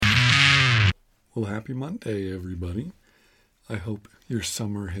Well, happy Monday, everybody. I hope your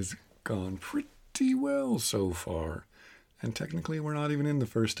summer has gone pretty well so far. And technically, we're not even in the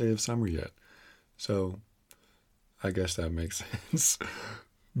first day of summer yet. So, I guess that makes sense.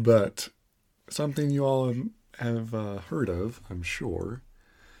 But something you all have heard of, I'm sure,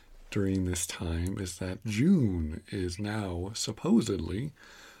 during this time is that June is now supposedly,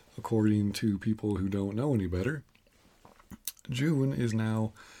 according to people who don't know any better, June is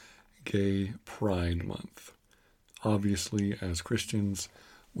now Gay Pride Month. Obviously, as Christians,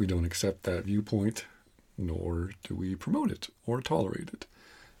 we don't accept that viewpoint, nor do we promote it or tolerate it.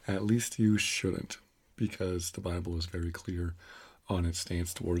 At least you shouldn't, because the Bible is very clear on its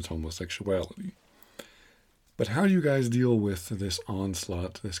stance towards homosexuality. But how do you guys deal with this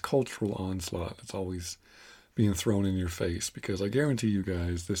onslaught, this cultural onslaught that's always being thrown in your face? Because I guarantee you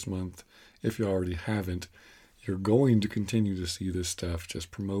guys this month, if you already haven't, you're going to continue to see this stuff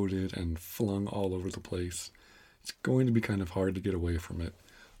just promoted and flung all over the place. It's going to be kind of hard to get away from it,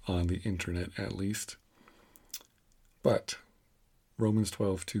 on the internet at least. But Romans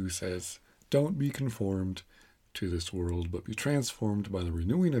 12:2 says, "Don't be conformed to this world, but be transformed by the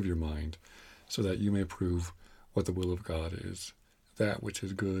renewing of your mind, so that you may prove what the will of God is, that which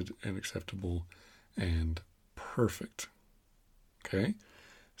is good and acceptable and perfect." Okay?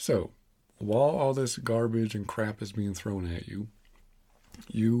 So, while all this garbage and crap is being thrown at you,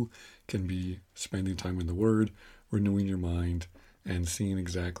 you can be spending time in the Word, renewing your mind, and seeing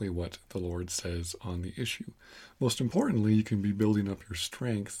exactly what the Lord says on the issue. Most importantly, you can be building up your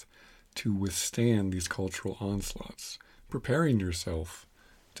strength to withstand these cultural onslaughts, preparing yourself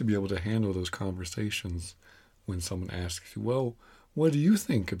to be able to handle those conversations when someone asks you, well, what do you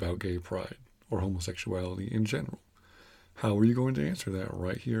think about gay pride or homosexuality in general? How are you going to answer that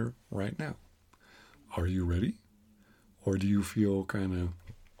right here, right now? Are you ready? Or do you feel kind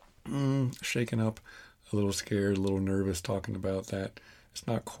of shaken up, a little scared, a little nervous talking about that? It's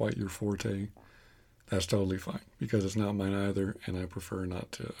not quite your forte. That's totally fine, because it's not mine either, and I prefer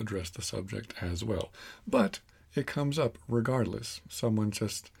not to address the subject as well. But it comes up regardless. Someone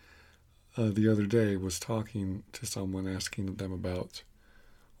just the other day was talking to someone, asking them about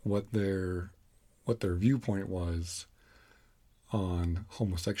what their viewpoint was on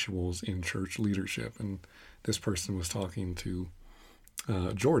homosexuals in church leadership, and this person was talking to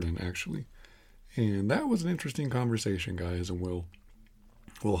Jordan, actually, and that was an interesting conversation, guys, and we'll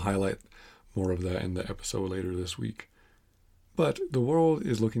highlight more of that in the episode later this week. But the world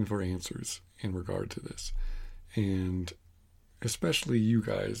is looking for answers in regard to this, and especially you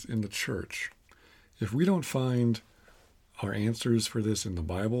guys in the church. If we don't find our answers for this in the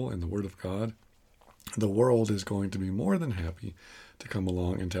Bible and the Word of God, the world is going to be more than happy to come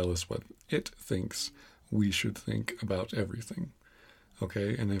along and tell us what it thinks we should think about everything.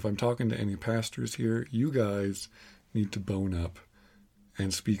 Okay? And if I'm talking to any pastors here, you guys need to bone up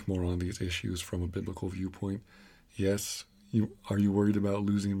and speak more on these issues from a biblical viewpoint. Yes, are you worried about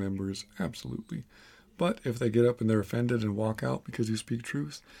losing members? Absolutely. But if they get up and they're offended and walk out because you speak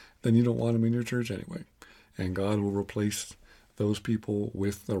truth, then you don't want them in your church anyway. And God will replace those people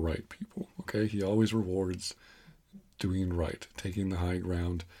with the right people. Okay? He always rewards doing right, taking the high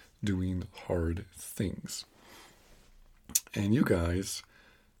ground, doing hard things. And you guys,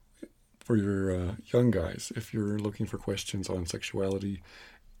 for your young guys, if you're looking for questions on sexuality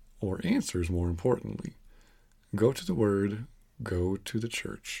or answers, more importantly, go to the Word, go to the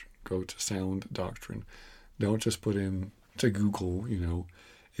church, go to sound doctrine. Don't just put in to Google,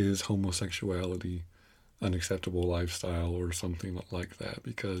 is homosexuality an acceptable lifestyle or something like that,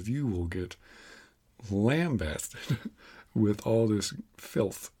 because you will get lambasted with all this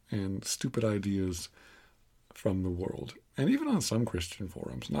filth and stupid ideas from the world. And even on some Christian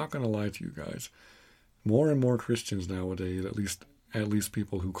forums, not going to lie to you guys, more and more Christians nowadays, at least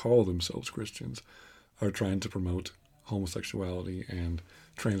people who call themselves Christians, are trying to promote homosexuality and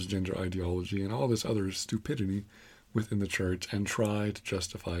transgender ideology and all this other stupidity within the church and try to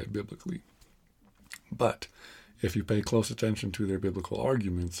justify it biblically. But if you pay close attention to their biblical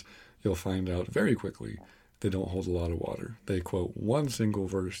arguments, you'll find out very quickly they don't hold a lot of water. They quote one single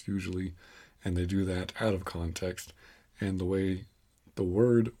verse usually, and they do that out of context. And the way the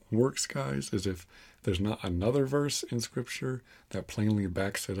Word works, guys, is if there's not another verse in Scripture that plainly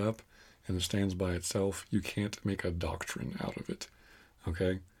backs it up and it stands by itself, you can't make a doctrine out of it.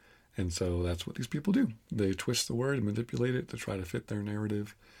 Okay? And so that's what these people do. They twist the Word and manipulate it to try to fit their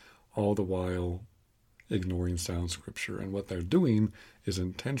narrative, all the while ignoring sound Scripture. And what they're doing is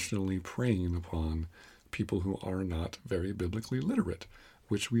intentionally preying upon people who are not very biblically literate,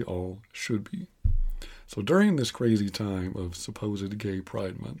 which we all should be. So during this crazy time of supposed Gay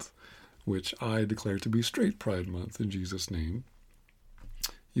Pride Month, which I declare to be Straight Pride Month in Jesus' name.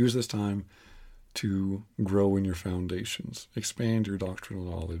 Use this time to grow in your foundations, expand your doctrinal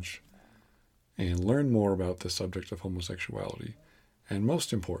knowledge, and learn more about the subject of homosexuality. And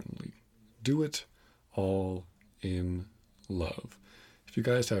most importantly, do it all in love. If you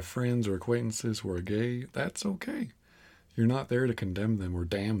guys have friends or acquaintances who are gay, that's okay. You're not there to condemn them or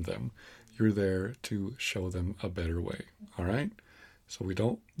damn them. You're there to show them a better way. All right? So we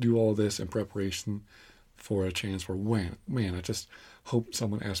don't do all this in preparation for a chance where, man, I just hope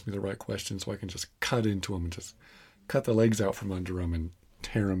someone asks me the right question so I can just cut into them and just cut the legs out from under them and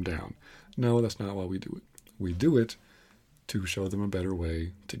tear them down. No, that's not why we do it. We do it to show them a better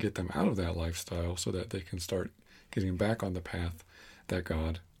way, to get them out of that lifestyle so that they can start getting back on the path that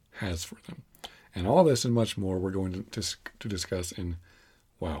God has for them. And all this and much more we're going to discuss in,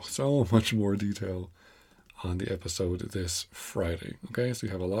 so much more detail on the episode this Friday. Okay, so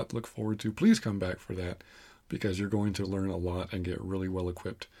you have a lot to look forward to. Please come back for that because you're going to learn a lot and get really well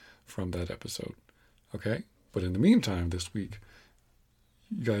equipped from that episode. Okay, but in the meantime, this week,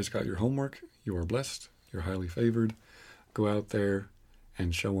 you guys got your homework. You are blessed. You're highly favored. Go out there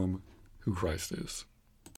and show them who Christ is.